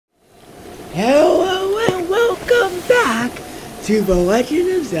Hello and welcome back to the Legend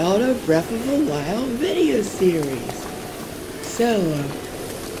of Zelda Breath of the Wild video series. So,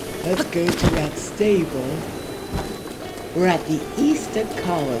 let's go to that stable. We're at the East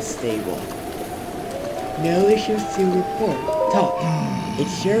Akkala stable. No issues to report. Talk. It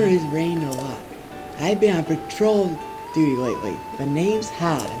sure is raining a lot. I've been on patrol duty lately. The name's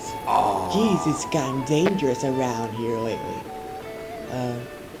Haas. Geez, it's gotten dangerous around here lately.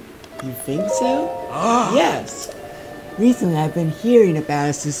 You think so? Yes. Recently I've been hearing about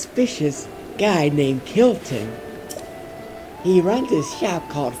a suspicious guy named Kilton. He runs a shop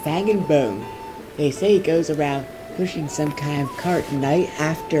called Fang and Bone. They say he goes around pushing some kind of cart night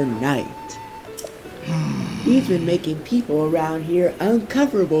after night. He's been making people around here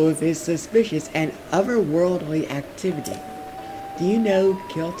uncomfortable with his suspicious and otherworldly activity. Do you know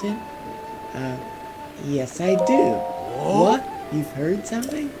Kilton? Yes I do. What? You've heard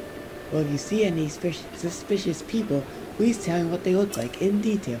something? Well, if you see any suspicious people, please tell me what they look like in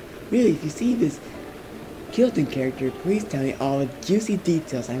detail. Really, if you see this Kilton character, please tell me all the juicy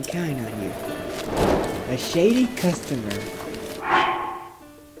details. I'm counting on you. A shady customer.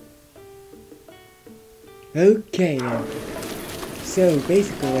 Okay then. So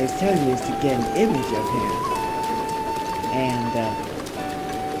basically what it's telling you is to get an image of him. And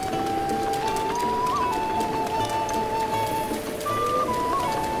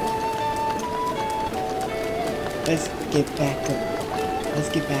let's get back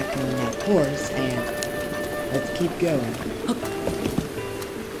on that horse and let's keep going.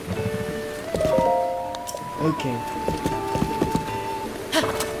 Okay.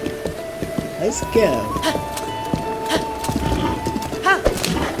 Let's go.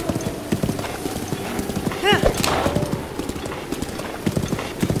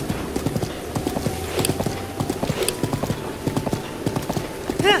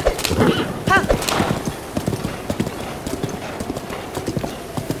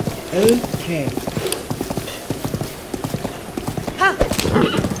 Okay.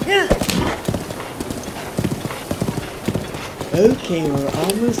 Okay, we're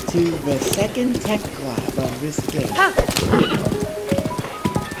almost to the second tech lab of this game.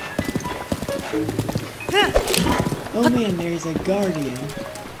 Oh man, there's a guardian.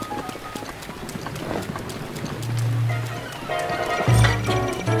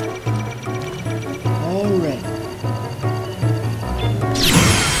 Alright.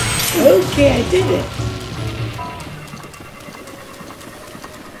 Okay, I did it!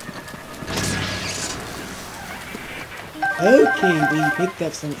 Okay, we picked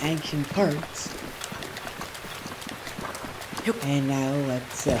up some ancient parts. And now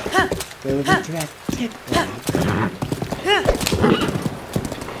let's go to that tech lab.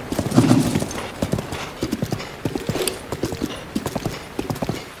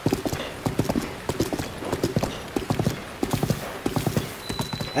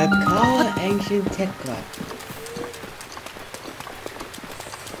 Akkala Ancient Tech Lab.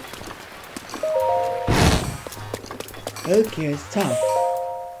 Okay, let's talk.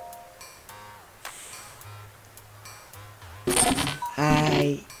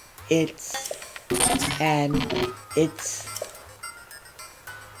 It's...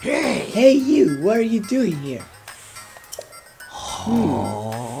 Hey you, what are you doing here?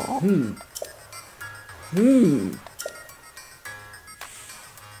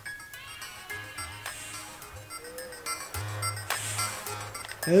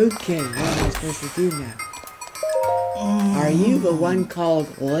 Okay, what am I supposed to do now? Are you the one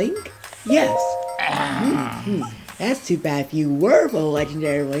called Link? Yes. That's too bad. If you were the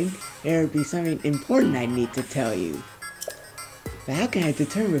legendary Link, there would be something important I need to tell you. But how can I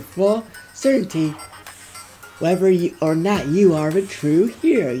determine with full certainty whether or not you are the true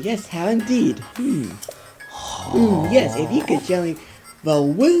hero? Yes, how indeed. Yes, if you could show me the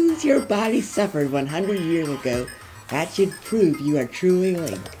wounds your body suffered 100 years ago, that should prove you are truly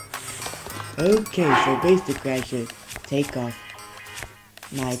Link. Okay, so basically I should take off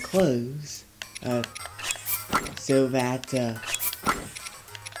my clothes, so that,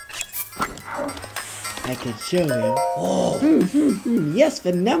 I can show him. Yes,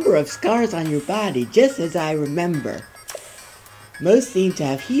 the number of scars on your body, just as I remember. Most seem to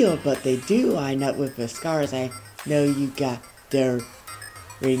have healed, but they do line up with the scars I know you got during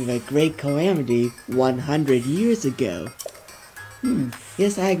the Great Calamity 100 years ago.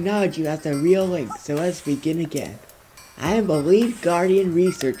 Yes, I acknowledge you as a real Link, so let's begin again. I am the lead guardian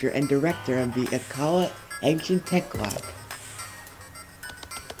researcher and director of the Akkala Ancient Tech Lab.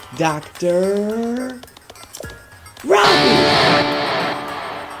 Dr. Robbie!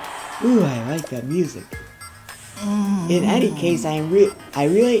 Ooh, I like that music. In any case, I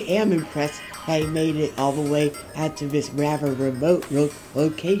really am impressed that you made it all the way out to this rather remote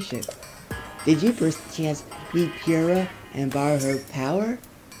location. Did you perchance meet Pura and borrow her power?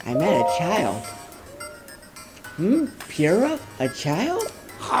 I met a child. Pura? A child?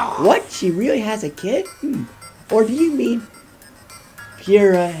 What? She really has a kid? Or do you mean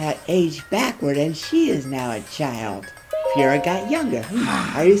Pura had aged backward and she is now a child? Pura got younger.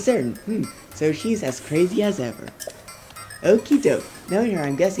 Are you certain? So she's as crazy as ever. Okie doke. Knowing her,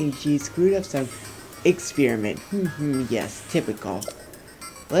 I'm guessing she screwed up some experiment. Yes, typical.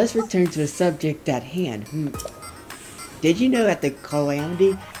 Let's return to the subject at hand. Did you know that the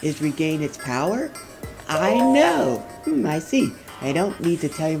calamity is regaining its power? I know. I see. I don't need to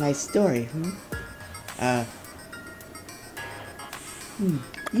tell you my story.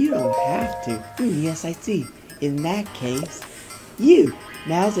 You don't have to. Yes, I see. In that case,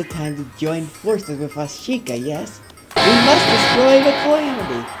 now's the time to join forces with us, Sheikah, yes? We must destroy the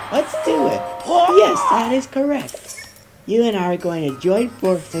calamity. Let's do it. Yes, that is correct. You and I are going to join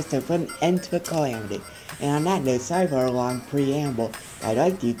forces to put an end to the calamity. And on that note, sorry for a long preamble. I'd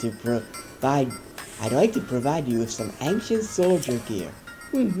like to provide you with some ancient soldier gear.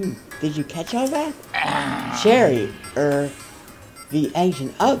 Did you catch all that? Cherry, the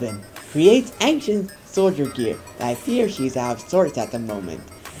ancient oven, creates ancient soldier gear. I fear she's out of sorts at the moment.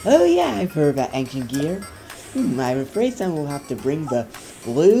 Oh yeah, I've heard about ancient gear. I'm afraid someone will have to bring the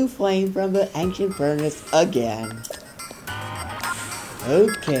blue flame from the ancient furnace again.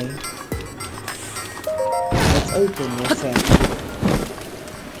 Okay. Let's open this up.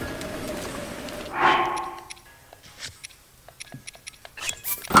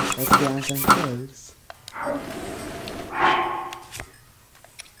 Let's get on some clothes.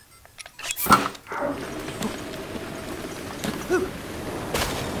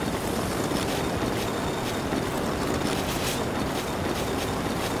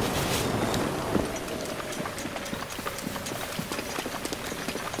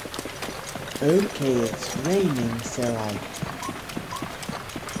 Okay, it's raining, so I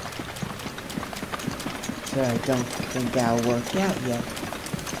don't think that'll work out yet.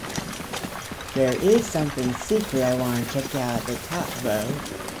 There is something secret I want to check out at the top, though.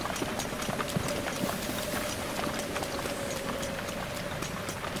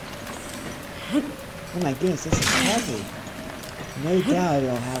 Oh my goodness, this is heavy. No doubt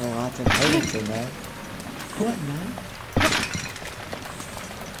it'll have lots of items in there. What now?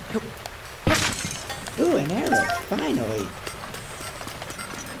 Ooh, an arrow, finally!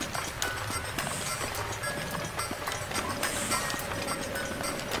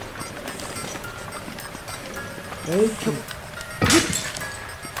 Okay.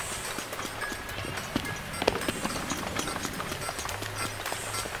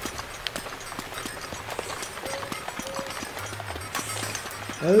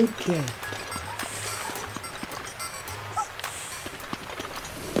 Okay.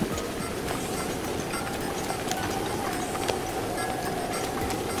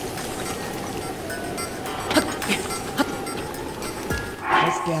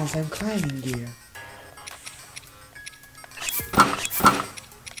 Let's get on some climbing gear.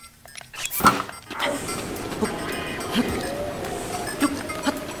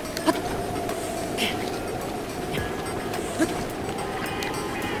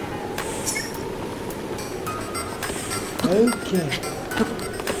 Okay.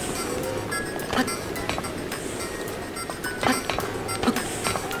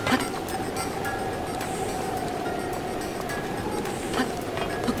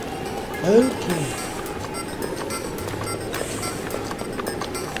 Okay.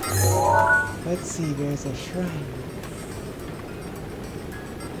 Let's see, there's a shrine.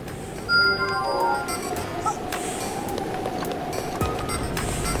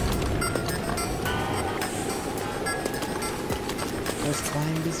 Let's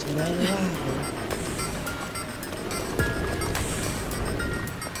climb this red ladder.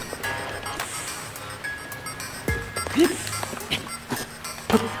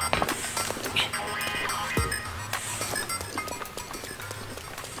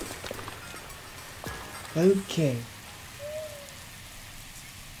 Okay.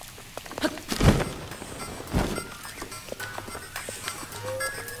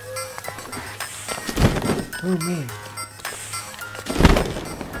 Oh man.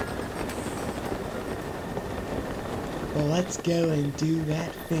 Well, let's go and do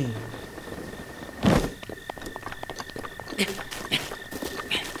that thing.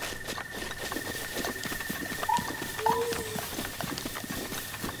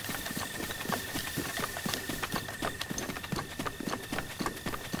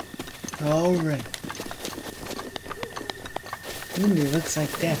 All right. It looks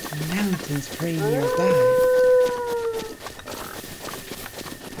like Death Mountain's pretty nearby.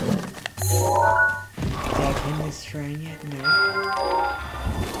 Did I get this shrine yet? No.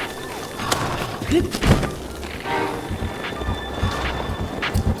 Okay.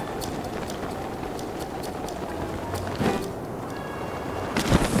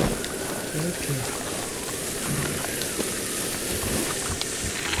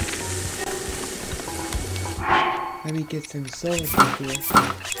 Let me get some souls in here.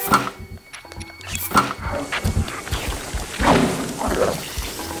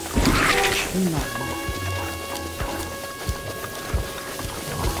 Come on.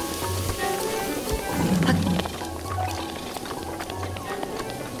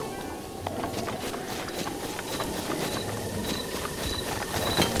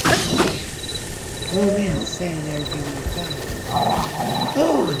 Oh man, saying everything in the fire.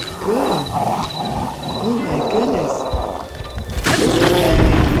 Oh, good. Oh my goodness.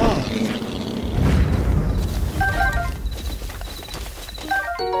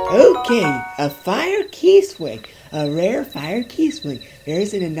 Okay, a fire key swing. A rare fire key swing. There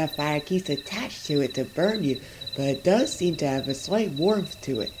isn't enough fire keys attached to it to burn you, but it does seem to have a slight warmth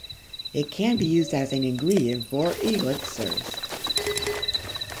to it. It can be used as an ingredient for elixirs.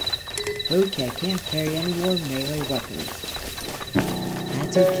 Okay, I can't carry any more melee weapons.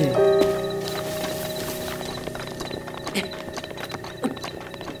 That's okay.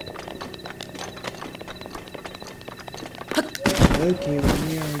 Okay, we're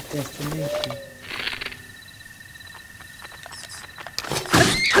near our destination.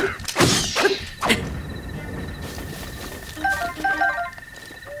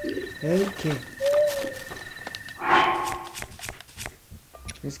 Okay.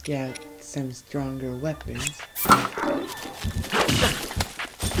 Let's get some stronger weapons.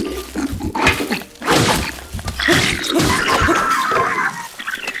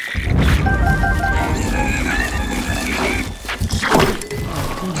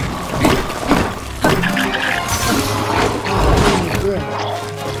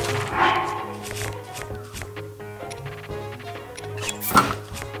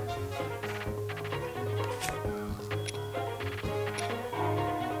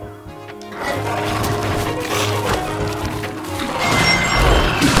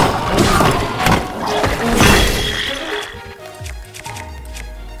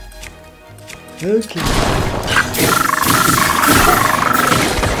 Okay.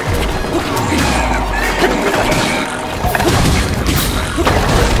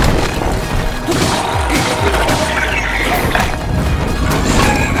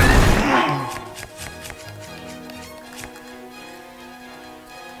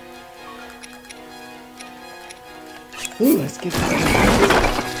 Ooh, let's get this.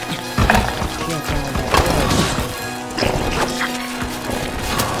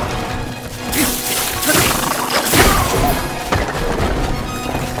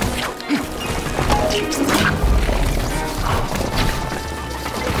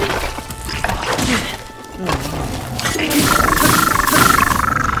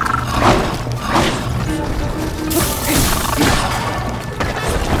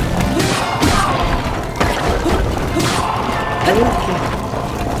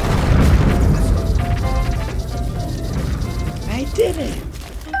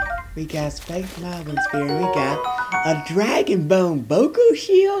 We got Spiked Moblin Spear, and we got a Dragon Bone Boku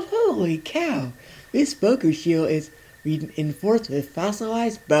Shield? Holy cow! This Boku Shield is reinforced with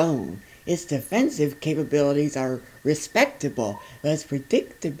fossilized bone. Its defensive capabilities are respectable, but its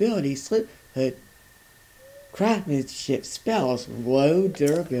predictability, sliphood, craftsmanship spells, low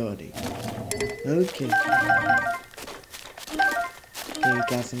durability. Okay. Okay, we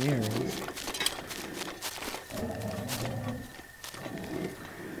got some arrows.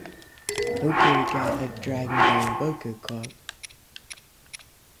 Okay, we got a Dragon Bone Boku Club.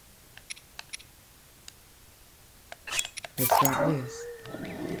 Let's start this.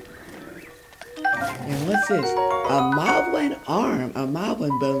 And what's this? A Moblin arm, a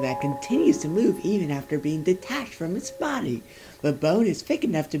Moblin bone that continues to move even after being detached from its body. The bone is thick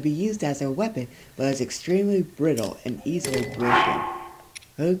enough to be used as a weapon, but is extremely brittle and easily broken.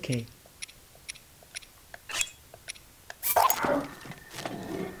 Okay.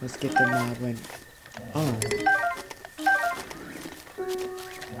 Let's get the Moblin arm.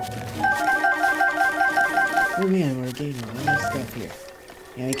 Oh man, we're getting a lot of stuff here.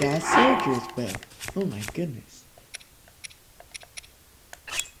 And we got a soldier's bow. Oh my goodness.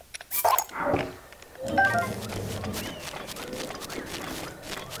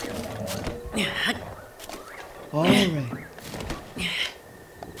 Alright.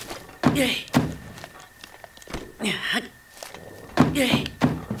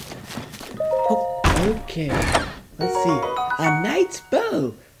 Okay, let's see. A knight's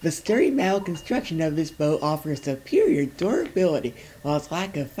bow. The sturdy metal construction of this bow offers superior durability, while its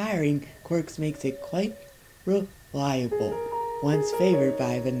lack of firing quirks makes it quite reliable. Once favored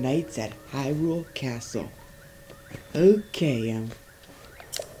by the knights at Hyrule Castle. Okay,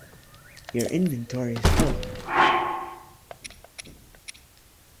 your inventory is full.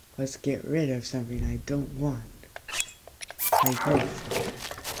 Let's get rid of something I don't want. Like this.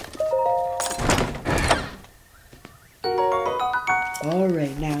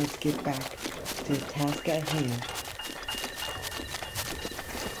 Alright, now let's get back to the task at hand.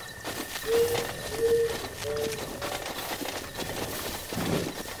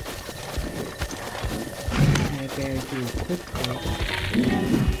 I better do it quickly.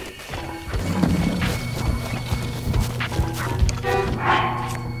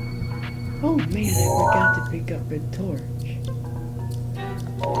 Oh man, I forgot to pick up a torch.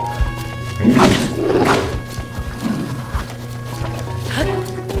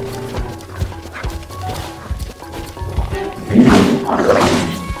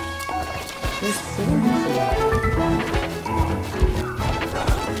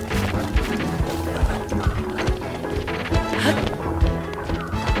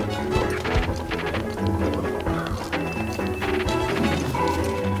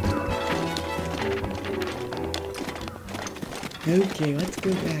 Okay, let's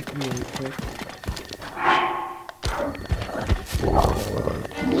go back really quick.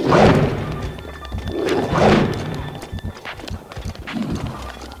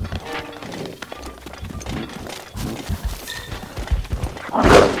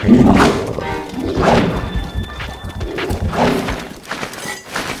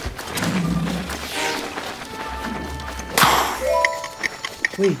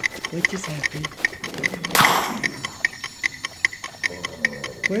 Wait, what just happened?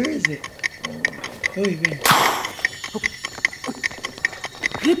 Where is it? Oh, wait, there.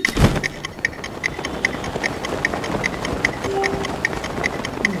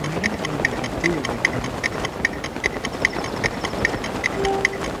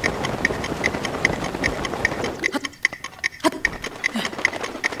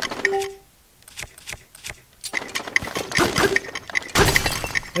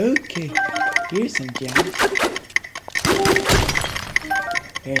 Okay, here's some gems.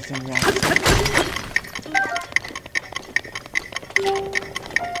 Here's some rocks.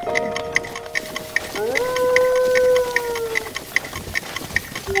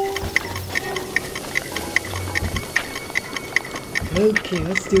 Okay,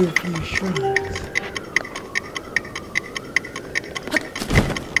 let's do a few shrines.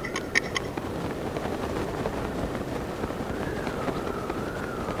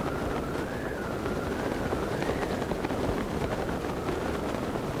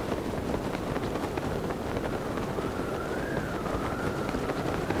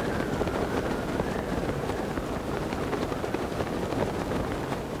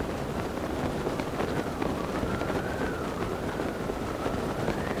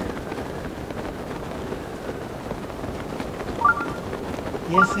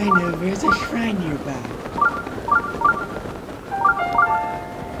 Yes, I know, there's a shrine nearby.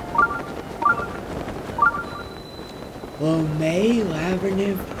 Lomé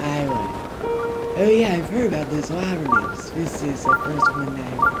Labyrinth Island. Oh yeah, I've heard about those labyrinths. This is the first one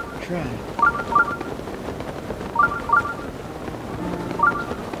I've tried.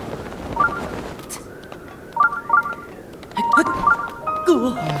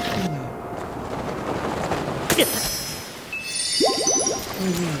 Oh, come on.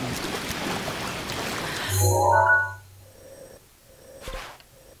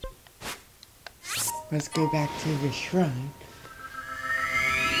 Let's go back to the shrine.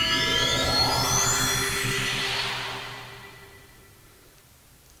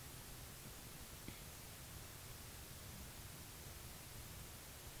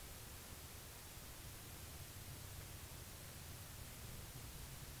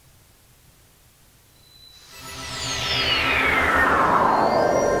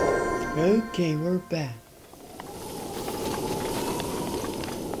 Okay, we're back.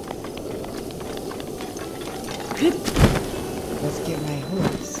 Let's get my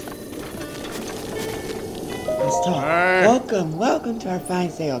horse. Let's talk. Welcome to our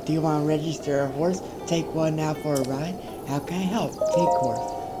fine sale. Do you want to register a horse? Take one out for a ride? How can I help? Take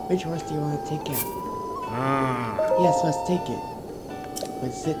horse. Which horse do you want to take out? Yes, let's take it.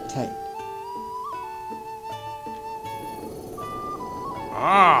 But sit tight.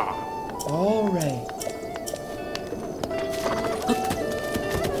 All right.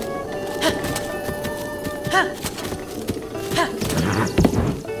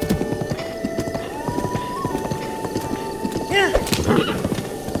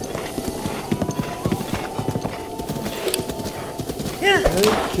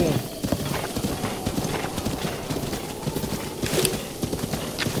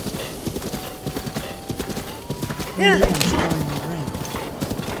 Hurry and score your rank.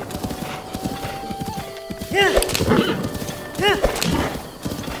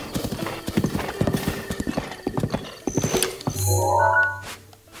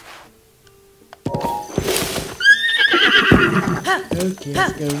 Okay,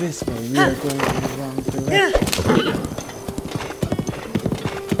 let's go this way. We are going in the wrong direction.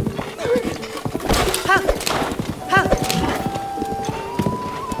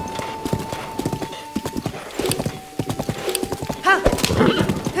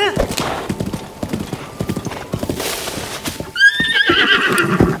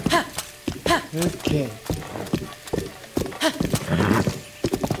 Okay.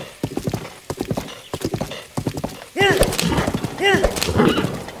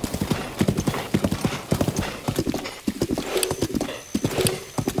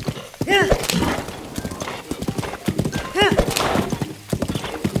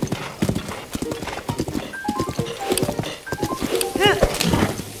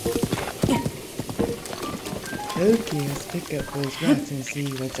 Okay, let's pick up those rocks and see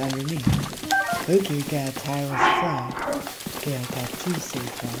what's underneath. Okay, we got a tireless flag. Okay, I got 2 so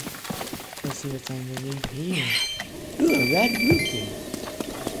far. Let's see what's underneath here. Ooh, a red rupee.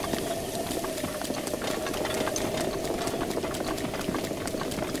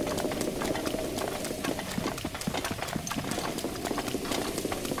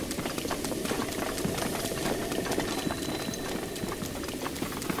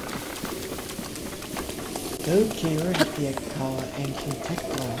 Okay, we're at the Akkala ancient tech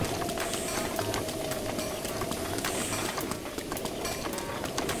lab.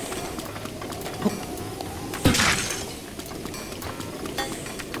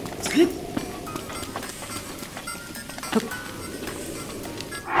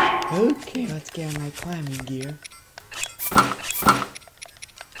 Okay, let's get on my climbing gear.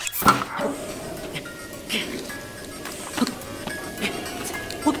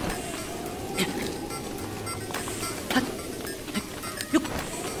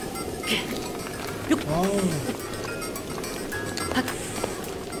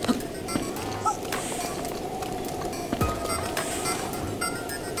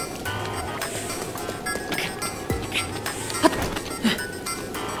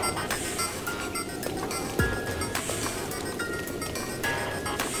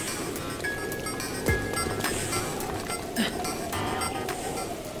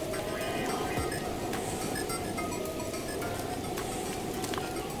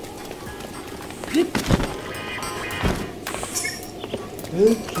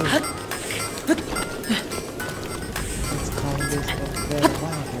 Okay. Let's call this the bed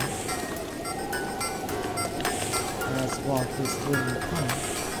ladder. Let's walk this wooden plank.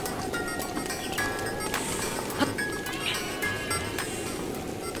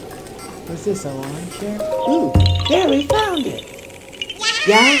 Was this a lawn chair? Ooh, there, we found it!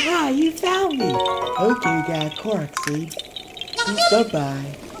 Yeah, you found me! Okay, we got a cork seed.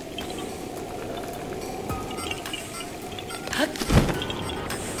 Bye-bye.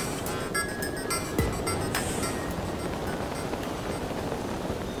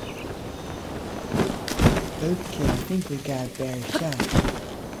 Okay, I think we got a better shot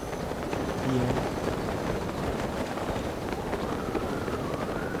here.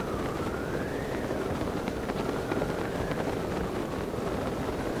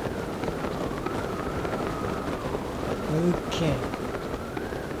 Okay.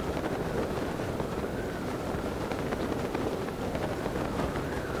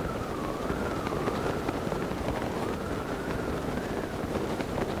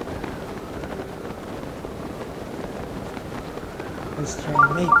 Let's try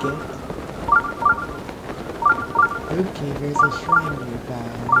and make it. Okay, there's a shrine nearby.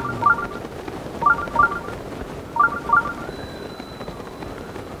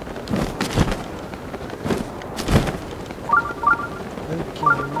 Okay, I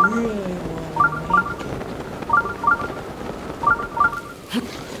really want to make it.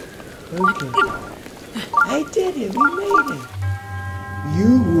 Okay. I did it! We made it!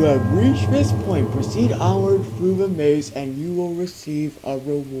 You who have reached this point, proceed onward through the maze and you will receive a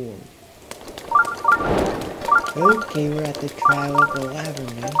reward. Okay, we're at the trial of the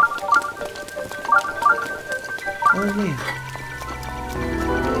labyrinth. Oh man.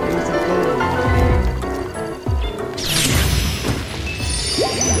 There's a goal.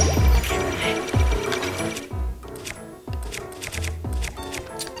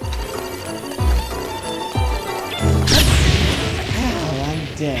 Ow, I'm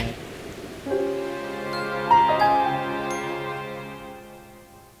dead.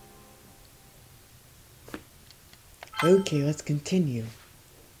 Okay, let's continue.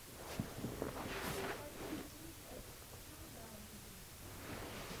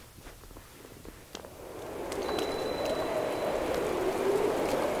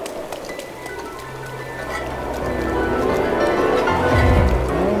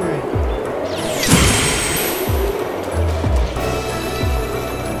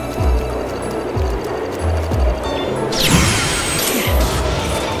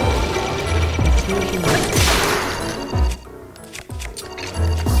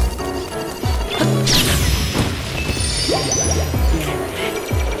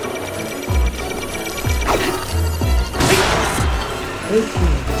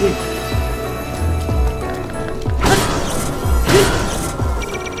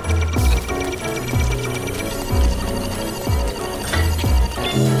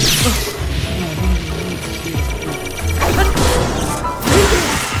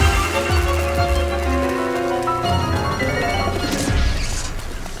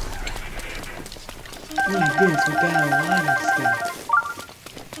 Oh my goodness, we got a lot of stuff.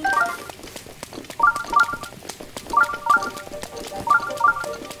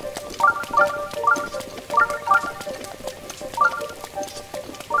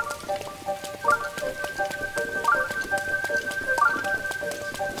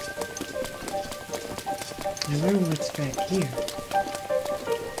 I wonder what's back here.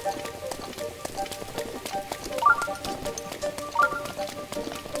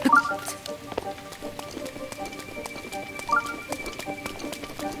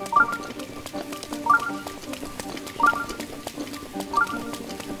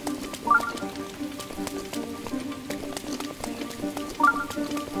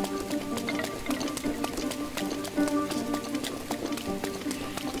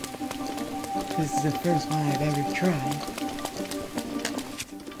 This is the first one I've ever tried.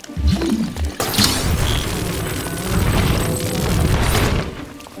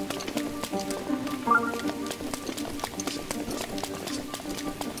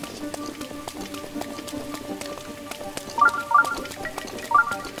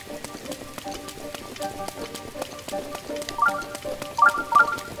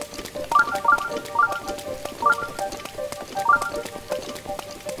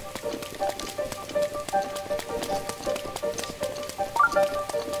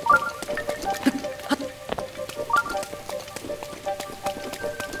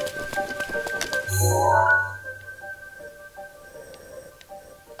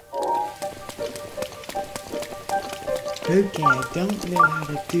 Okay, I don't know how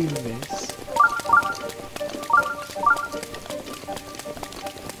to do this.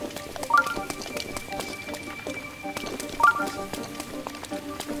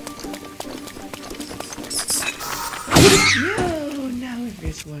 No, not with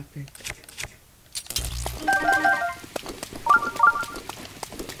this weapon.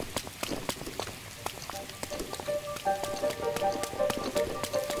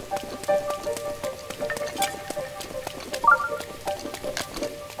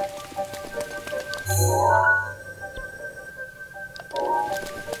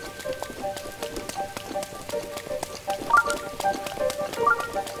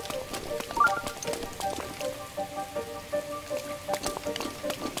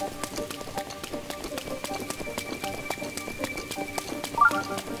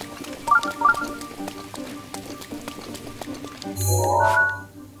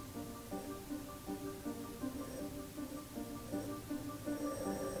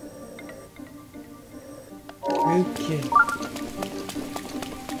 Okay.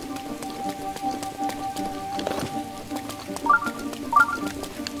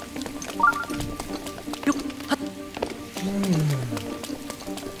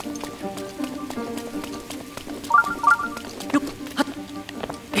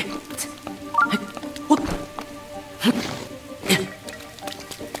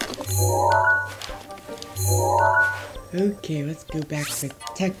 Okay, let's go back to the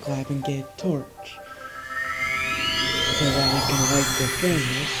tech lab and get a torch. So that I can light the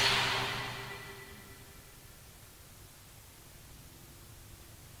furnace.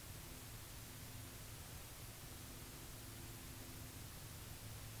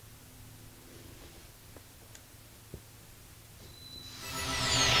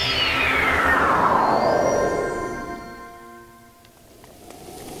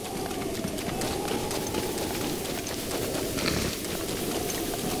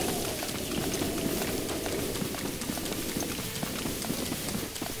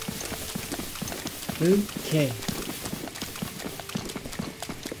 Okay.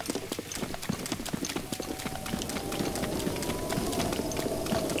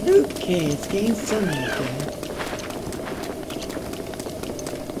 Okay, it's getting sunny again.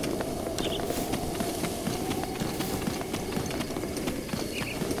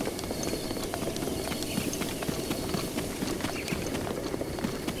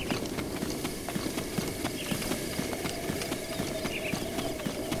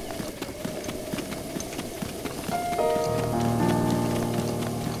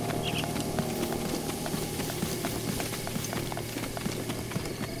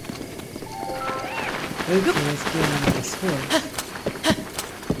 Okay, let's get on this horse.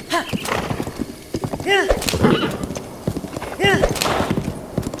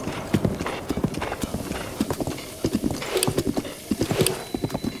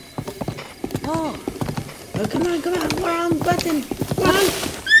 Oh, come on, we're on the button. Come on.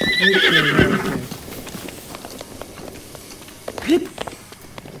 Okay.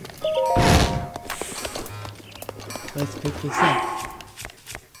 Let's pick this up.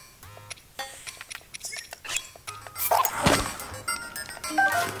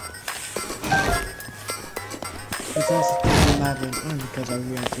 also taking my own arm because I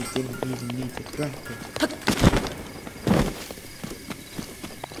realized I didn't even need to drop it.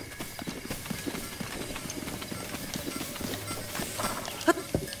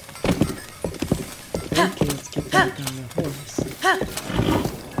 Okay, let's get back on the horse.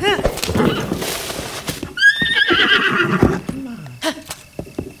 Come on.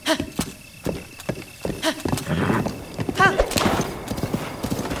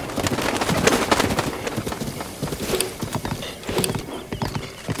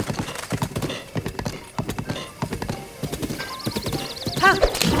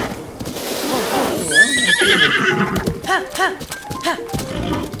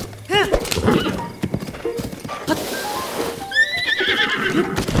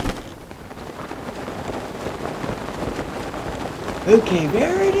 Okay,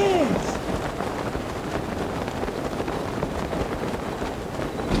 there it is.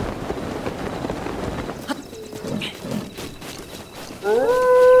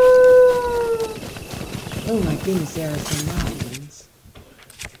 Oh my goodness, there are some mountains.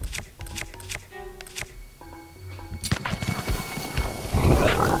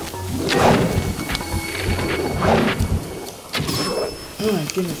 Oh my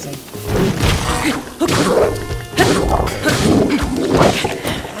goodness,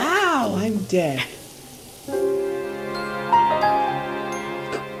 Ow, I'm dead.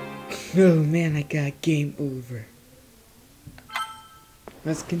 Oh man, I got game over.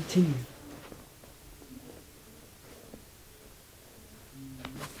 Let's continue.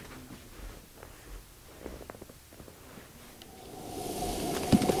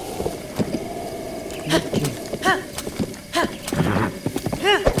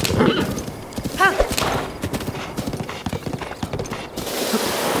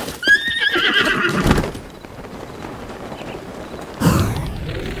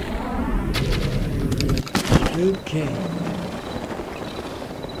 Okay.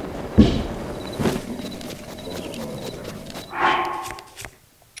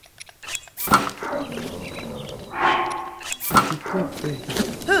 Equip this.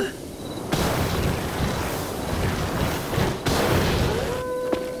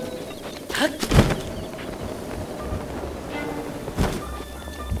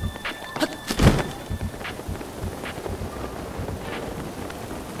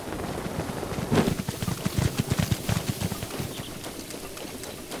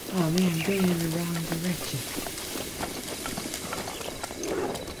 Oh man, I'm going in the wrong direction.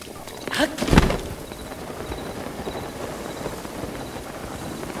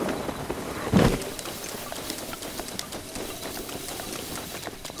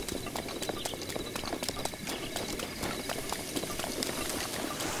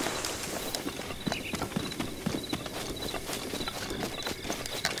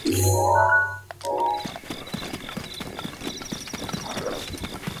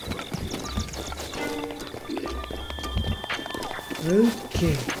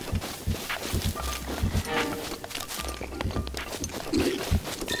 Okay.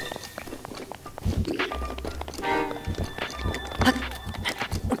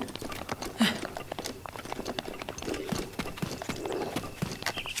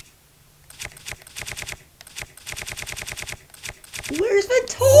 Where's the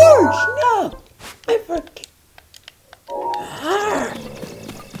torch? No! I forgot.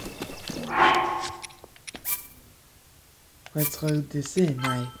 Let's load this in.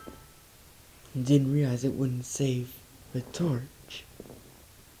 I didn't realize it wouldn't save the torch.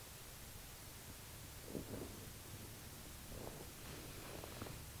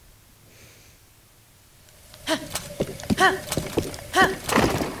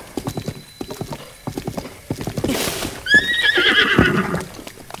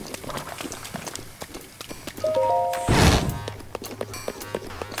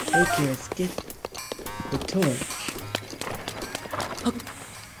 Okay, let's get the torch.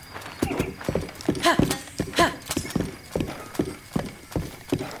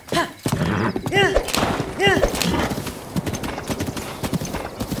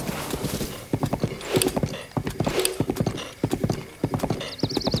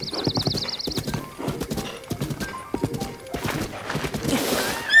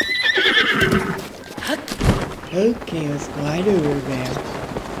 Okay, let's glide over there.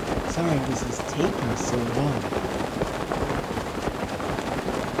 Sorry this is taking so long.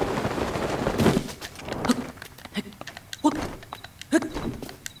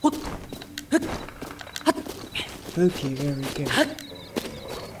 Okay, very good.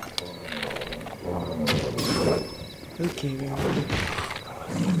 Okay, very good.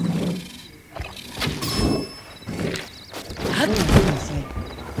 Oh my goodness, I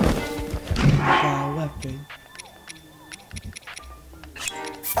got a weapon.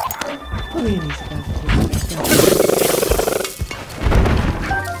 and he's about to.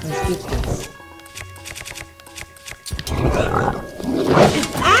 Let's get this.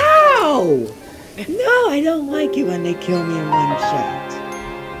 Ow! No, I don't like it when they kill me in one shot.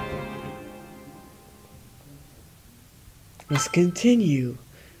 Let's continue.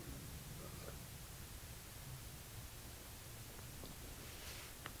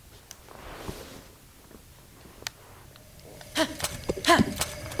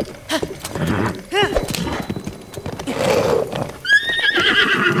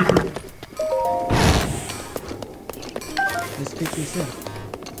 Let's pick this up.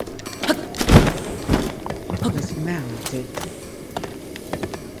 Let's mount it.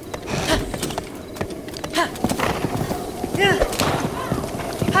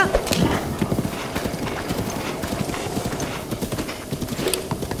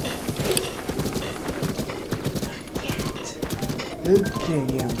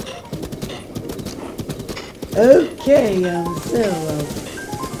 Okay, so,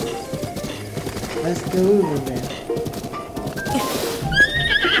 let's go over there.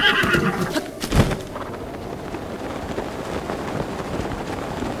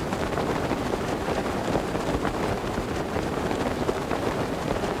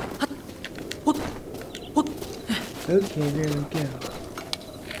 Okay, there we go.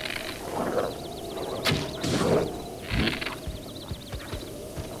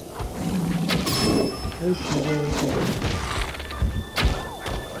 Okay, there we go.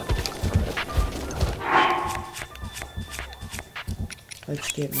 Let's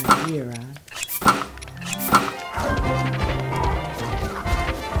get my gear on.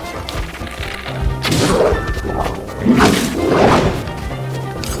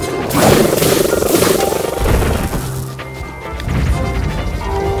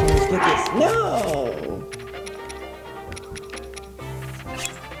 Let's get this. No!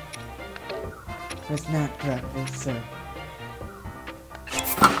 Let's not drop this, sir.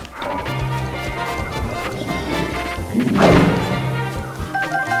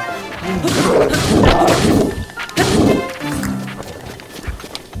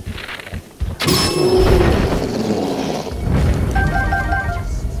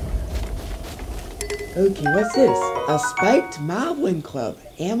 Okay, what's this? A spiked Moblin Club.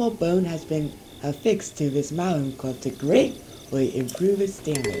 Ammo bone has been affixed to this Moblin Club to greatly improve its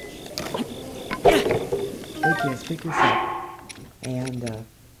damage. Okay, let's pick this up. And,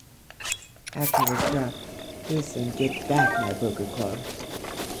 after this drop this and get back my broken club.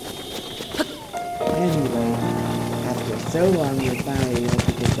 Anyway, after so long we finally able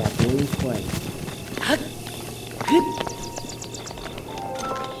to get that blue plate.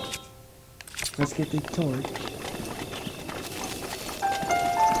 Let's get the torch.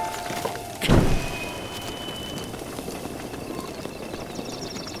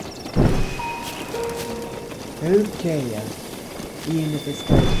 Okay, even if it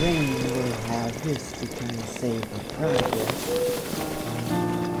starts raining, we'll have this to kind of save the progress.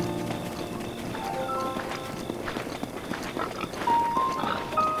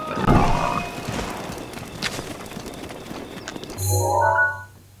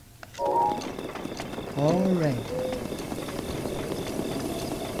 Alright.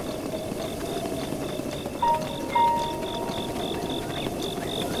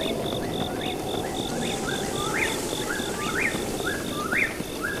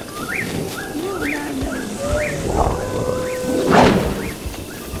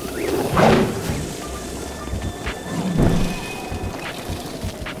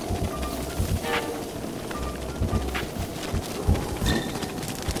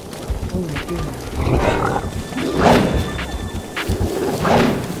 Oh my goodness.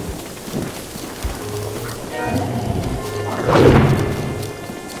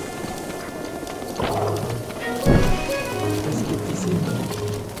 Let's get this in.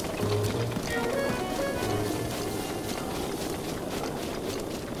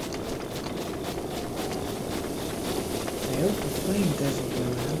 I hope the flame doesn't go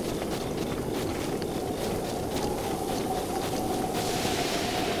out.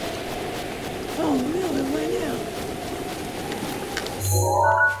 Oh no, it went out.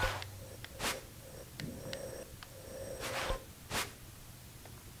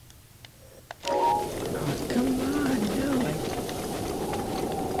 Oh, come on, no.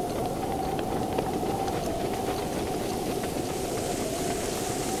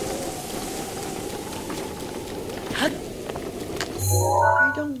 I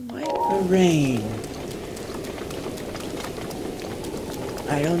don't like the rain.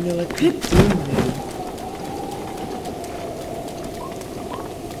 I don't know what to do now.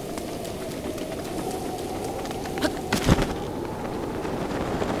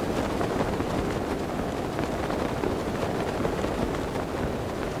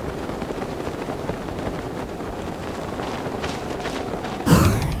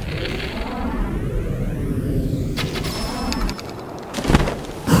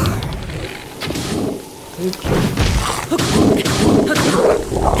 My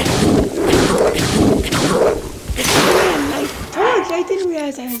torch! I didn't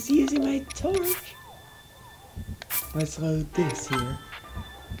realize I was using my torch. Let's load this here.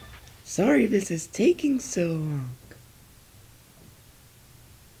 Sorry this is taking so long.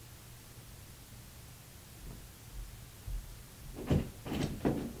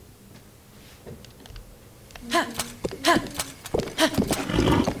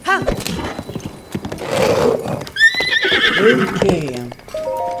 Okay,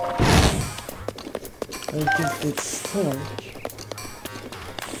 focus this torch.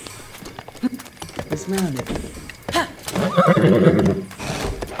 Dismount it.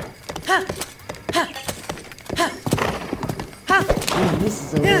 Man, this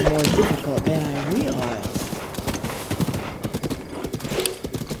is a little more difficult than I realized.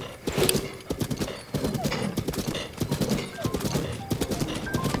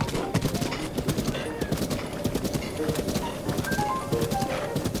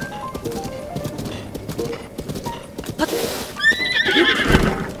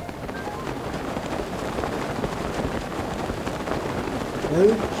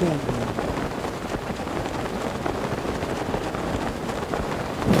 Okay.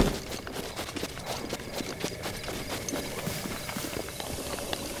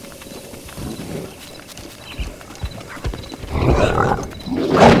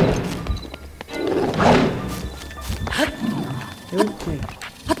 Okay.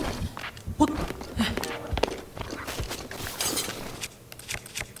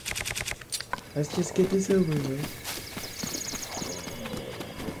 Let's just get this over with.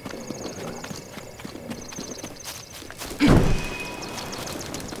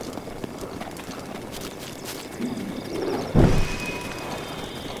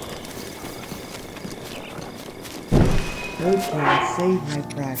 Okay, let's save my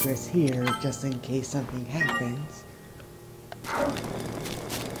progress here just in case something happens.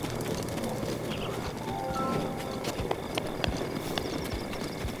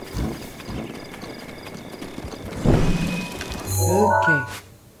 Okay.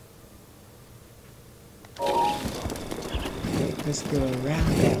 Let's go around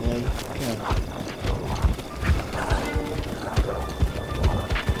that way. Go.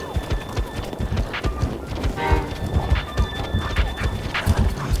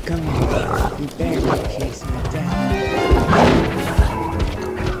 Come on, you better not chase me down.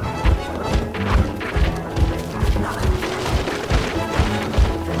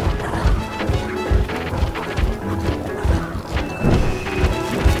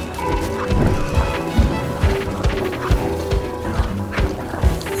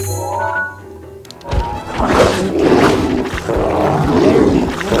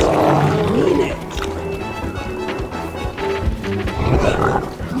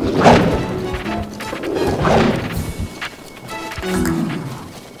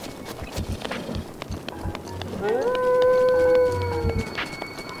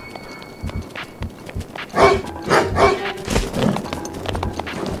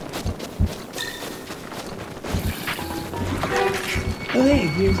 Oh hey,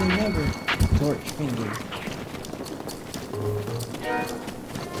 here's another torch finger.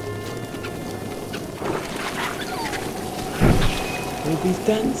 We'll be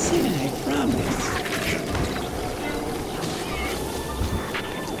done soon, I promise.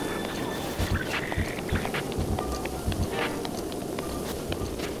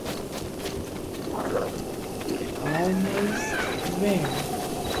 Almost there.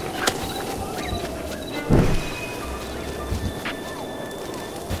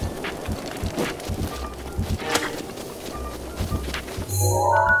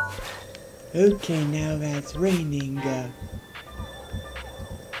 Okay, now that's raining,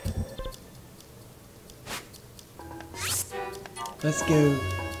 let's go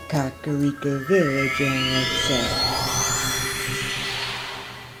Kakariko Village and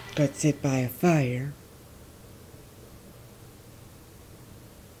let's sit by a fire.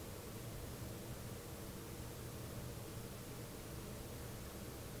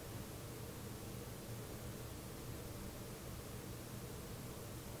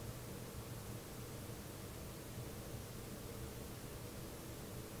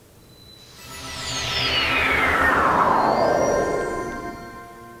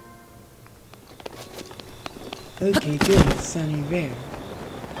 Okay, good, it's sunny there.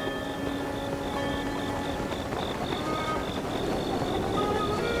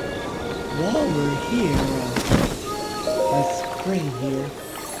 While we're here, let's pray here.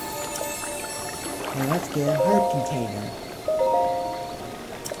 Now let's get a heart container.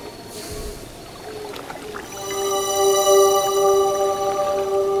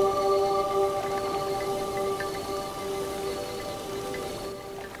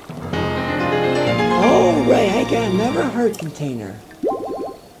 heart container.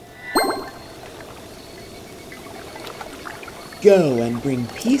 Go and bring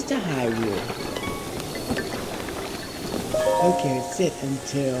peace to Hyrule. Okay, sit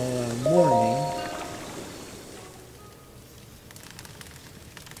until morning.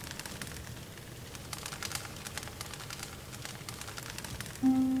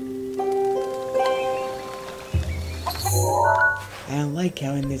 I don't like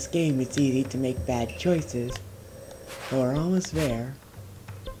how in this game it's easy to make bad choices. But we're almost there.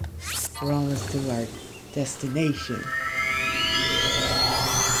 We're almost to our destination.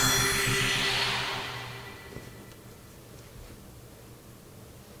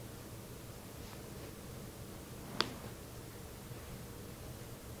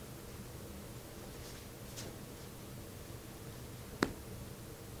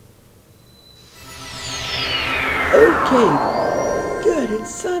 Okay, good,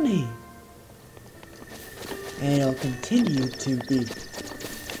 it's sunny. And it'll continue to be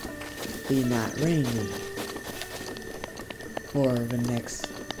not rainy for the next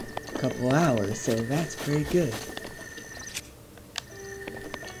couple hours, so that's pretty good.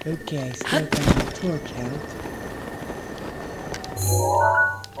 Okay, I still got my torch out.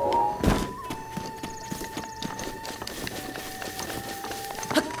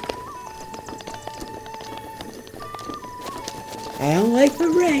 I don't like the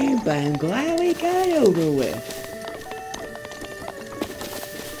rain, but I'm glad we got it over with.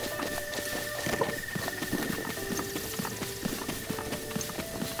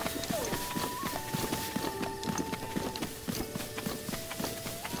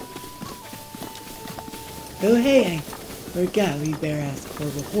 Oh hey, I forgot we better ask for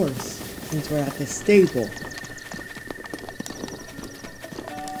the horse, since we're at the stable.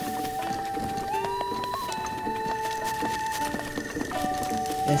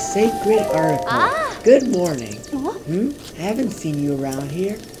 A sacred article. Ah. Good morning. What? I haven't seen you around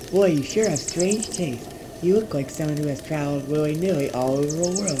here. Boy, you sure have strange taste. You look like someone who has traveled willy-nilly all over the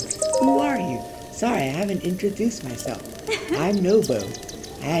world. Who are you? Sorry, I haven't introduced myself. I'm Nobo.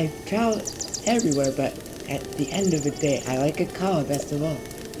 I've traveled everywhere, but at the end of the day, I like Akkala best of all.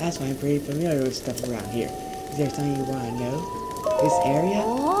 That's why I'm pretty familiar with stuff around here. Is there something you want to know? This area?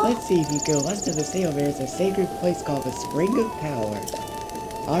 Let's see, if you go west of the sail, there's a sacred place called the Spring of Power.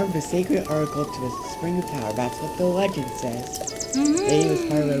 Honor the sacred article to the Spring of Power. That's what the legend says. It was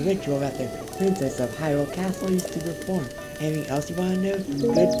part of a ritual that the princess of Hyrule Castle used to perform. Anything else you want to know?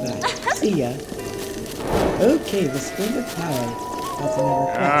 Goodbye. See ya. Okay, the Spring of Power. That's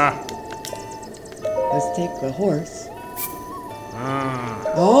another quest. Let's take the horse.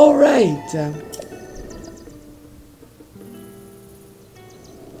 All right.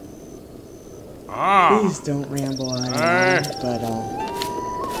 Please don't ramble on, but oh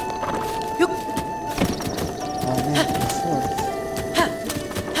man, this horse.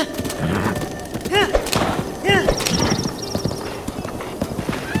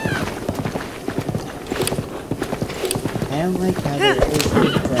 I don't like how there isn't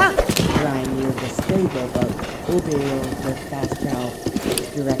a shrine near the stable, but we'll be able to fast travel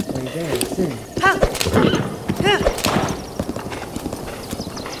directly there soon.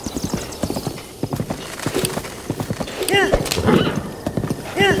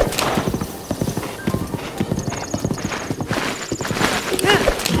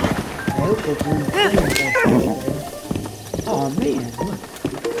 Oh man, look.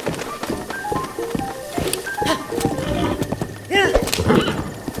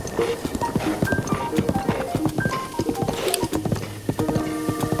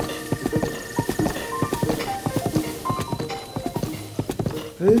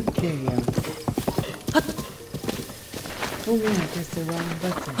 Okay, oh man, I pressed the wrong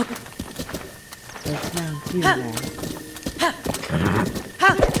button. Let's mount here now.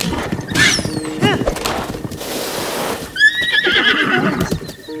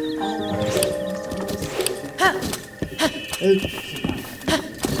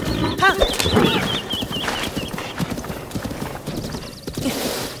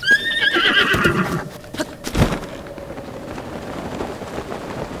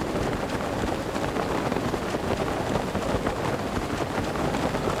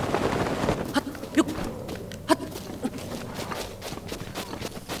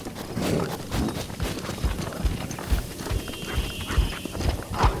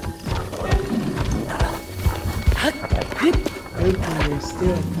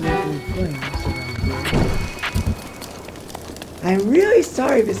 I'm really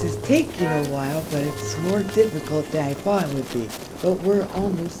sorry this is taking a while, but it's more difficult than I thought it would be. But we're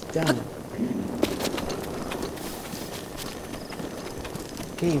almost done.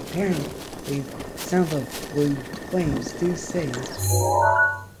 Okay, apparently some of the flames do save.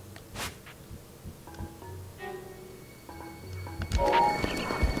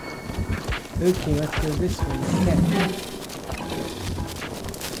 Okay, let's go this way instead.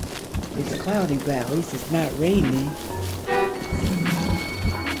 It's cloudy, but at least it's not raining.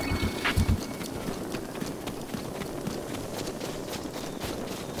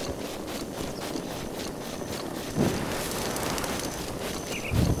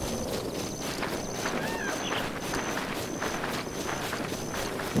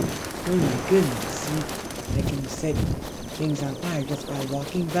 Oh my goodness, see, I can set things on fire just by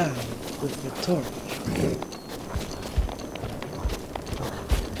walking by with the torch.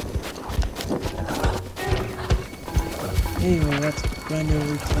 Anyway, let's run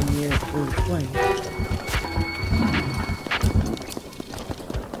over to near full flame.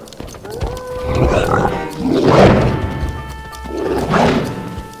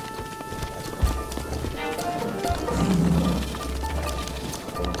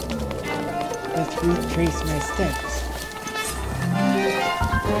 Let's retrace my steps.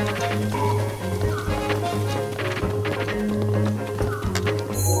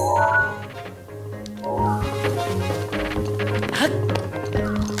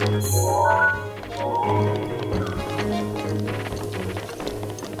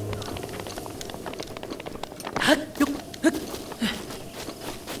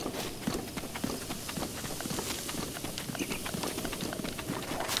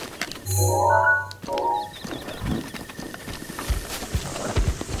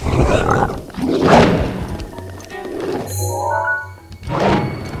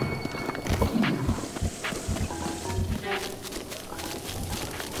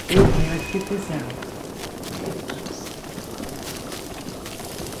 Okay, let's get this out.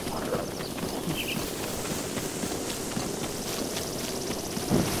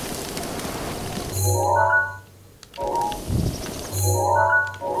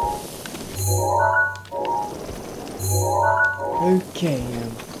 Okay,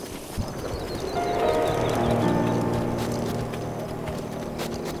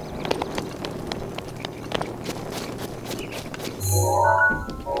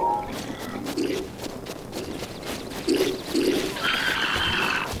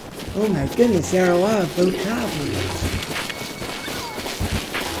 oh my goodness, there are a lot of boat goblins.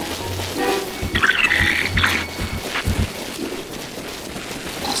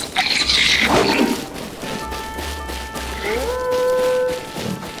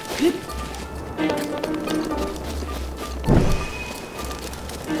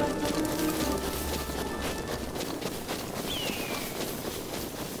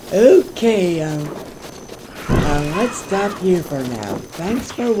 Okay, let's stop here for now.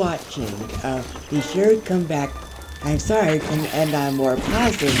 Thanks for watching. Be sure to come back. I'm sorry I couldn't end on a more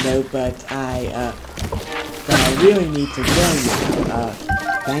positive note, but I really need to go now.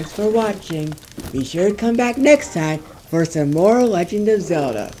 Thanks for watching. Be sure to come back next time for some more Legend of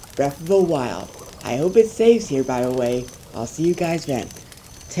Zelda, Breath of the Wild. I hope it saves here, by the way. I'll see you guys then.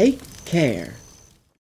 Take care.